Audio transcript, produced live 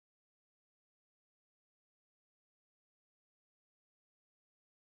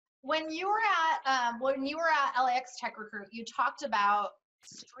when you were at LAX Tech Recruit, you talked about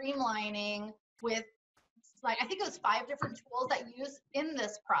streamlining with, like, I think it was 5 different tools that you use in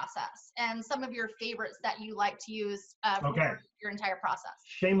this process, and some of your favorites that you like to use Okay. for your entire process.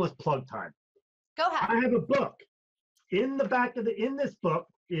 Shameless plug time. Go ahead. I have a book. In this book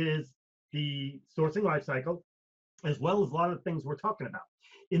is the sourcing lifecycle, as well as a lot of things we're talking about.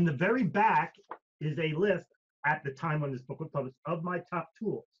 In the very back is a list at the time when this book was published of my top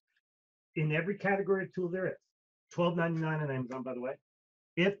tools. In every category of tool there is. $12.99 on Amazon, by the way.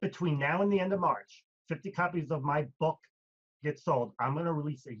 If between now and the end of March, 50 copies of my book get sold, I'm going to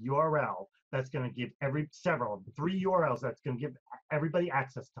release a URL that's going to give 3 URLs that's going to give everybody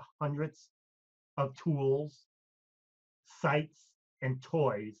access to hundreds of tools, sites, and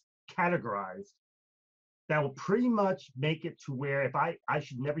toys categorized that will pretty much make it to where if I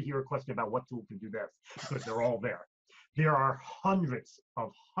should never hear a question about what tool can do this, because they're all there. There are hundreds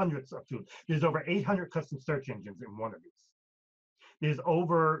of tools. There's over 800 custom search engines in one of these. There's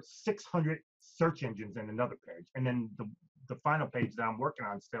over 600 search engines in another page. And then the final page that I'm working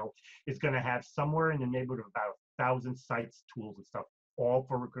on still is going to have somewhere in the neighborhood of about 1,000 sites, tools, and stuff, all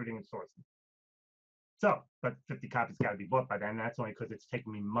for recruiting and sourcing. So, but 50 copies got to be bought by then. And that's only because it's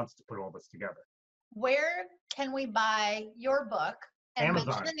taken me months to put all this together. Where can we buy your book? And Amazon.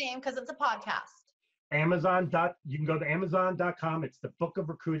 mention the name because it's a podcast. You can go to Amazon.com. It's the Book of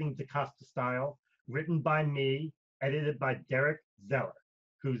Recruiting to Costa Style, written by me, edited by Derek Zeller,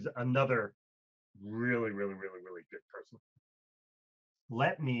 who's another really, really, really, really good person.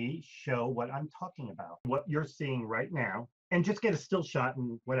 Let me show what I'm talking about. What you're seeing right now, and just get a still shot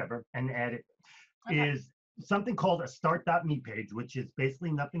and whatever, and add it, is something called a start.me page, which is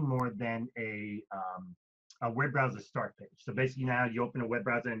basically nothing more than a web browser start page. So basically now you open a web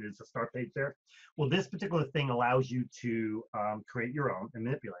browser and there's a start page there. Well, this particular thing allows you to create your own and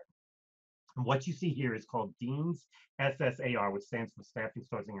manipulate it. And what you see here is called Dean's SSAR, which stands for Staffing,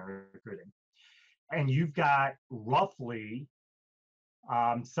 Sourcing, and Recruiting. And you've got roughly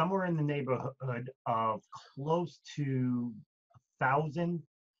somewhere in the neighborhood of close to 1,000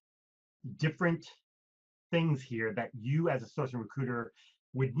 different things here that you as a sourcing recruiter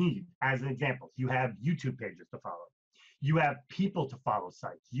would need. As an example, you have YouTube pages to follow. You have people to follow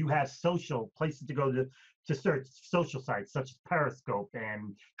sites. You have social places to go to search social sites such as Periscope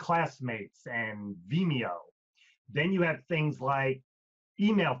and Classmates and Vimeo. Then you have things like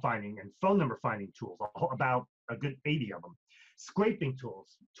email finding and phone number finding tools, about a good 80 of them. Scraping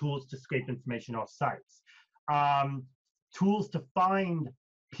tools to scrape information off sites. Tools to find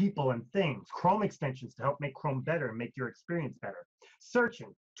people and things. Chrome extensions to help make Chrome better and make your experience better.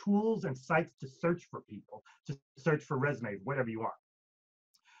 Searching, tools and sites to search for people, to search for resumes, whatever you want.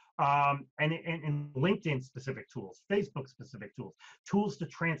 And LinkedIn specific tools, Facebook specific tools, tools to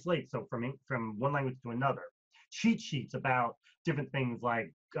translate, so from one language to another. Cheat sheets about different things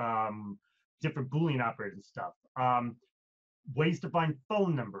like different Boolean operators and stuff. Ways to find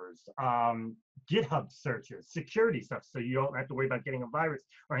phone numbers, GitHub searches, security stuff, so you don't have to worry about getting a virus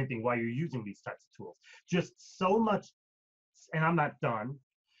or anything while you're using these types of tools. Just so much, and I'm not done,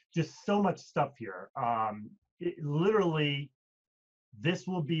 just so much stuff here. Literally, this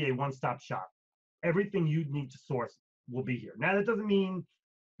will be a one-stop shop. Everything you need to source will be here. Now, that doesn't mean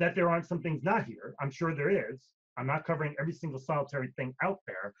that there aren't some things not here. I'm sure there is. I'm not covering every single solitary thing out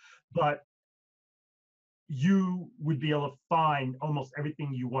there, but you would be able to find almost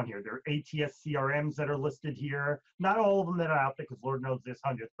everything you want here. There are ATS CRMs that are listed here. Not all of them that are out there, because Lord knows there's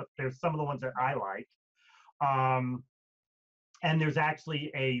hundreds, but there's some of the ones that I like. And there's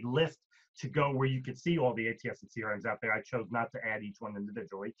actually a list to go where you can see all the ATS and CRMs out there. I chose not to add each one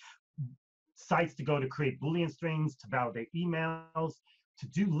individually. Sites to go to create Boolean strings, to validate emails, to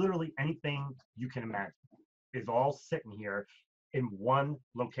do literally anything you can imagine is all sitting here in one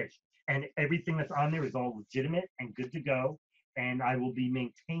location. And everything that's on there is all legitimate and good to go. And I will be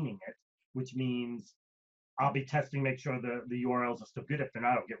maintaining it, which means I'll be testing, make sure the URLs are still good. If they're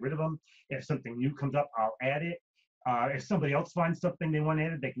not, I'll get rid of them. If something new comes up, I'll add it. If somebody else finds something they want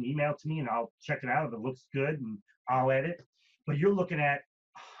added, they can email to me and I'll check it out. If it looks good, and I'll add it. But you're looking at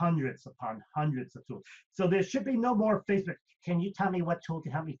hundreds upon hundreds of tools. So there should be no more Facebook. Can you tell me what tool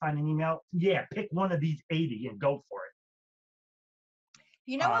can help me find an email? Yeah, pick one of these 80 and go for it.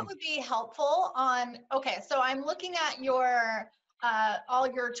 You know what would be helpful on, okay, so I'm looking at your, all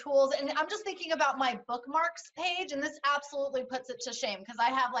your tools, and I'm just thinking about my bookmarks page, and this absolutely puts it to shame, because I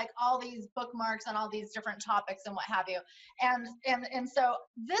have like all these bookmarks and all these different topics and what have you. And so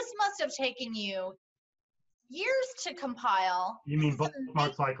this must have taken you years to compile. You mean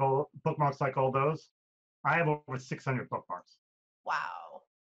bookmarks like all those? I have over 600 bookmarks. Wow.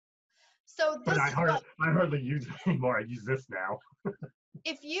 So But this, I hardly use it anymore. I use this now.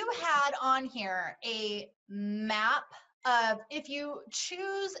 if you had on here a map of, if you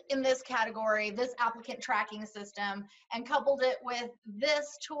choose in this category, this applicant tracking system, and coupled it with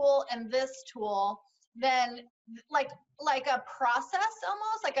this tool and this tool, then like a process,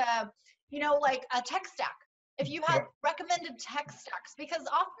 almost like a, you know, like a tech stack. If you had recommended tech stacks, because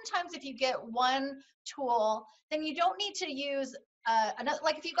oftentimes if you get one tool, then you don't need to use another.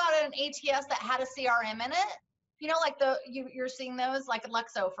 Like if you got an ATS that had a CRM in it, you know, like you're seeing those like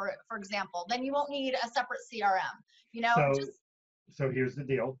Alexo, for example, then you won't need a separate CRM, you know. So here's the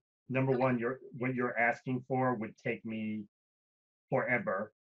deal. Number Okay. one, what you're asking for would take me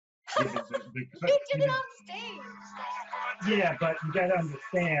forever. You did it on stage. Yeah, but you got to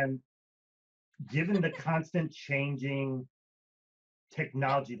understand, given the constant changing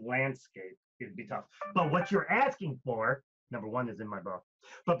technology landscape, it'd be tough. But what you're asking for, number one, is in my book.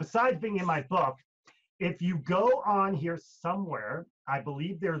 But besides being in my book, if you go on here somewhere, I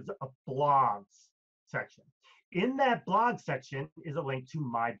believe there's a blogs section. In that blog section is a link to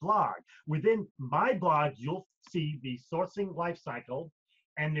my blog. Within my blog, you'll see the sourcing life cycle,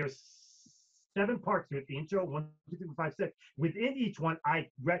 and there's 7 parts to it. The intro, 1, 2, 3, 4, 5, 6. Within each one, I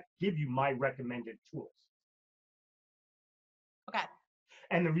give you my recommended tools. Okay.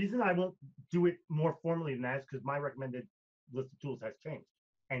 And the reason I won't do it more formally than that is because my recommended list of tools has changed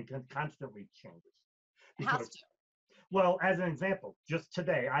and constantly changes. It has to. Well, as an example, just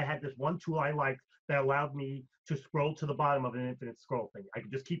today, I had this one tool I liked that allowed me to scroll to the bottom of an infinite scroll thing. I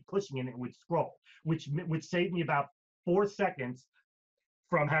could just keep pushing it and it would scroll, which saved me about 4 seconds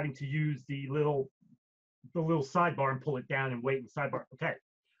from having to use the little sidebar and pull it down and wait in sidebar. Okay.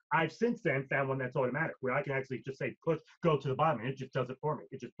 I've since then found one that's automatic where I can actually just say push, go to the bottom, and it just does it for me.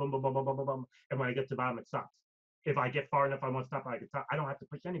 It just boom, boom, boom, boom, boom, boom, boom. And when I get to the bottom, it stops. If I get far enough, I want to stop, I can stop. I don't have to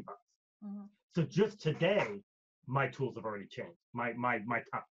push any buttons. So just today, my tools have already changed. My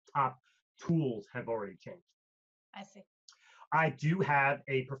top tools have already changed. I see. I do have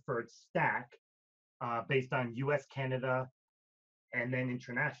a preferred stack based on US, Canada, and then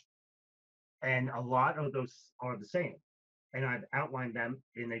international. And a lot of those are the same. And I've outlined them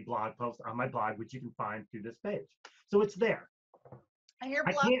in a blog post on my blog, which you can find through this page. So it's there. And your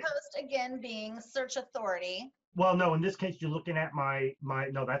blog post, again, being Search Authority. Well, no, in this case, you're looking at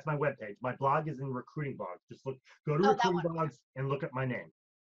no, that's my webpage. My blog is in recruiting blogs. Just go to recruiting blogs and look at my name.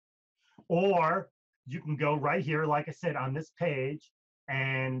 Or you can go right here, like I said, on this page.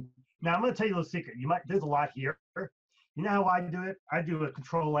 And now I'm going to tell you a little secret. There's a lot here. You know how I do it? I do a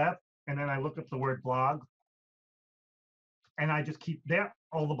Control F, and then I look up the word blog. And I just keep there.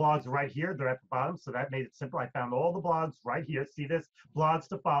 All the blogs are right here. They're at the bottom. So that made it simple. I found all the blogs right here. See this? Blogs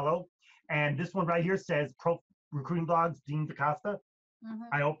to follow. And this one right here says Recruiting Blogs, Dean DaCosta.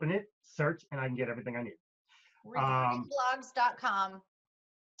 I open it, search, and I can get everything I need. Recruitingblogs.com,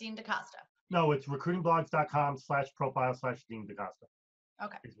 Dean DaCosta. No, it's recruitingblogs.com/profile/Dean DaCosta.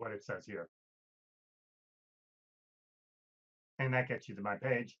 Okay. Is what it says here. And that gets you to my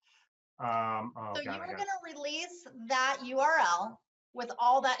page. So you were going to release that URL with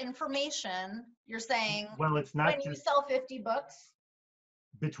all that information. You're saying, well, it's not when you sell 50 books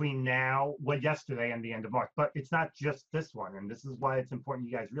between now, yesterday and the end of March. But it's not just this one, and this is why it's important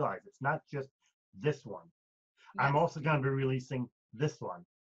you guys realize it's not just this one. Yes. I'm also going to be releasing this one,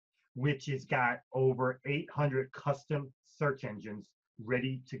 which has got over 800 custom search engines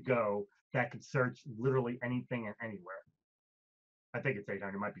ready to go that could search literally anything and anywhere. I think it's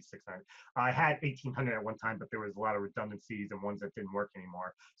 800, it might be 600. I had 1,800 at one time, but there was a lot of redundancies and ones that didn't work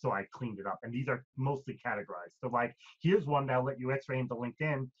anymore. So I cleaned it up. And these are mostly categorized. So like, here's one that'll let you X-ray into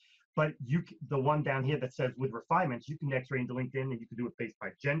LinkedIn, but the one down here that says with refinements, you can X-ray into LinkedIn and you can do it based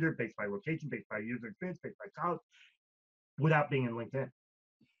by gender, based by location, based by user experience, based by college, without being in LinkedIn.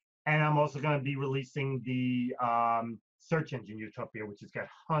 And I'm also going to be releasing the search engine Utopia, which has got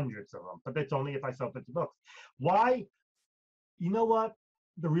hundreds of them, but that's only if I sell 50 books. Why? You know what?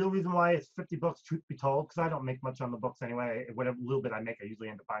 The real reason why it's 50 books, truth be told, because I don't make much on the books anyway. Whatever little bit I make, I usually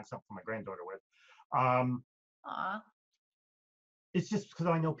end up buying something for my granddaughter with. It's just because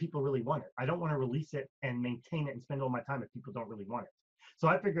I know people really want it. I don't want to release it and maintain it and spend all my time if people don't really want it. So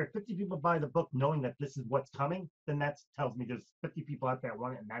I figure if 50 people buy the book knowing that this is what's coming, then that tells me there's 50 people out there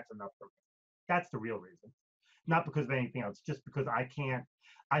want it, and that's enough for me. That's the real reason. Not because of anything else, just because I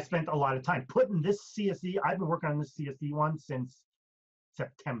spent a lot of time putting this CSE. I've been working on this CSE one since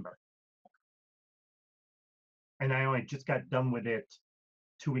September. And I only just got done with it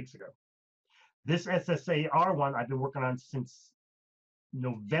 2 weeks ago. This SSAR one I've been working on since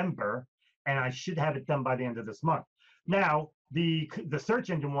November, and I should have it done by the end of this month. Now, The search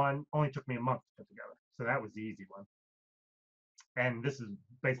engine one only took me a month to put together, so that was the easy one. And this is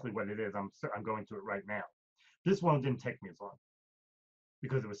basically what it is. I'm going to it right now. This one didn't take me as long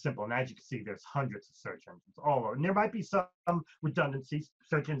because it was simple. And as you can see, there's hundreds of search engines all over. And there might be some redundancies,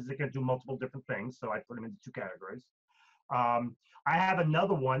 search engines that can do multiple different things. So I put them into two categories. I have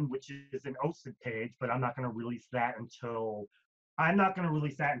another one, which is an OSINT page, but I'm not going to release that until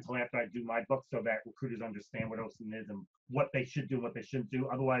after I do my book, so that recruiters understand what OSINT is and what they should do, what they shouldn't do.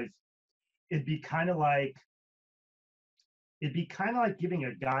 Otherwise, it'd be kind of like giving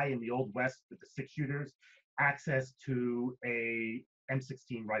a guy in the Old West with the 6-shooters access to a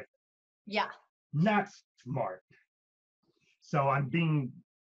M16 rifle. Yeah. Not smart. So I'm being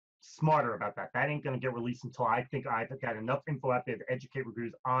smarter about that. That ain't going to get released until I think I've got enough info out there to educate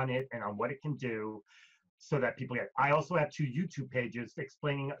recruiters on it and on what it can do so that people get it. I also have 2 YouTube pages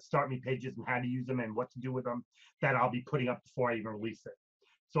explaining Start Me pages and how to use them and what to do with them that I'll be putting up before I even release it.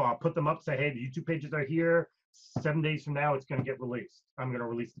 So I'll put them up, say, hey, the YouTube pages are here. 7 days from now, it's going to get released. I'm going to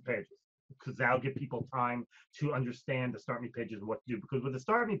release the pages because that'll give people time to understand the Start Me pages and what to do. Because with the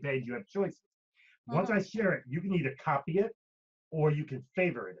Start Me page, you have choices. Once I share it, you can either copy it or you can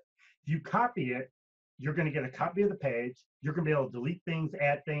favorite it. If you copy it, you're going to get a copy of the page. You're going to be able to delete things,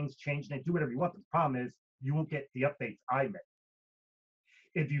 add things, change things, do whatever you want. The problem is you won't get the updates I make.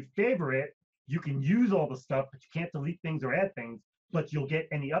 If you favorite, you can use all the stuff, but you can't delete things or add things, but you'll get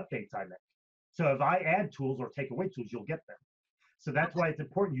any updates I make. So if I add tools or take away tools, you'll get them. So that's why it's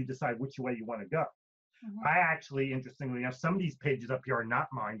important you decide which way you want to go. I actually, interestingly enough, some of these pages up here are not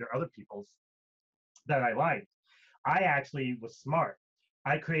mine. They're other people's that I liked. I actually was smart.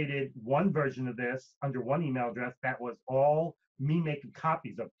 I created one version of this under one email address that was all me making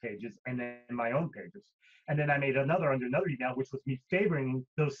copies of pages and then my own pages. And then I made another under another email, which was me favoring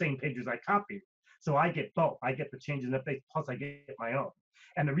those same pages I copied. So I get both. I get the changes in updates, plus I get my own.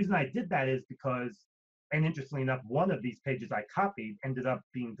 And the reason I did that is because, and interestingly enough, one of these pages I copied ended up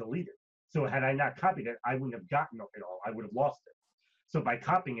being deleted. So had I not copied it, I wouldn't have gotten it all. I would have lost it. So by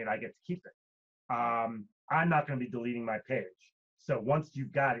copying it, I get to keep it. I'm not going to be deleting my page. So once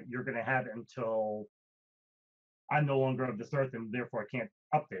you've got it, you're going to have it until I'm no longer of this earth, and therefore I can't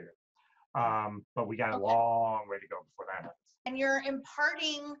update it. But we got a long way to go before that happens. And you're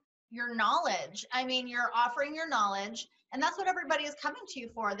imparting your knowledge. I mean, you're offering your knowledge, and that's what everybody is coming to you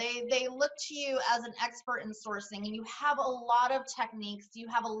for. They look to you as an expert in sourcing, and you have a lot of techniques. You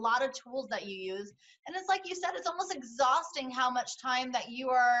have a lot of tools that you use. And it's like you said, it's almost exhausting how much time that you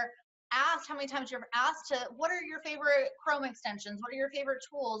are asked, how many times you're asked to, what are your favorite Chrome extensions? What are your favorite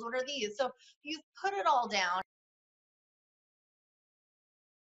tools? What are these? So you've put it all down.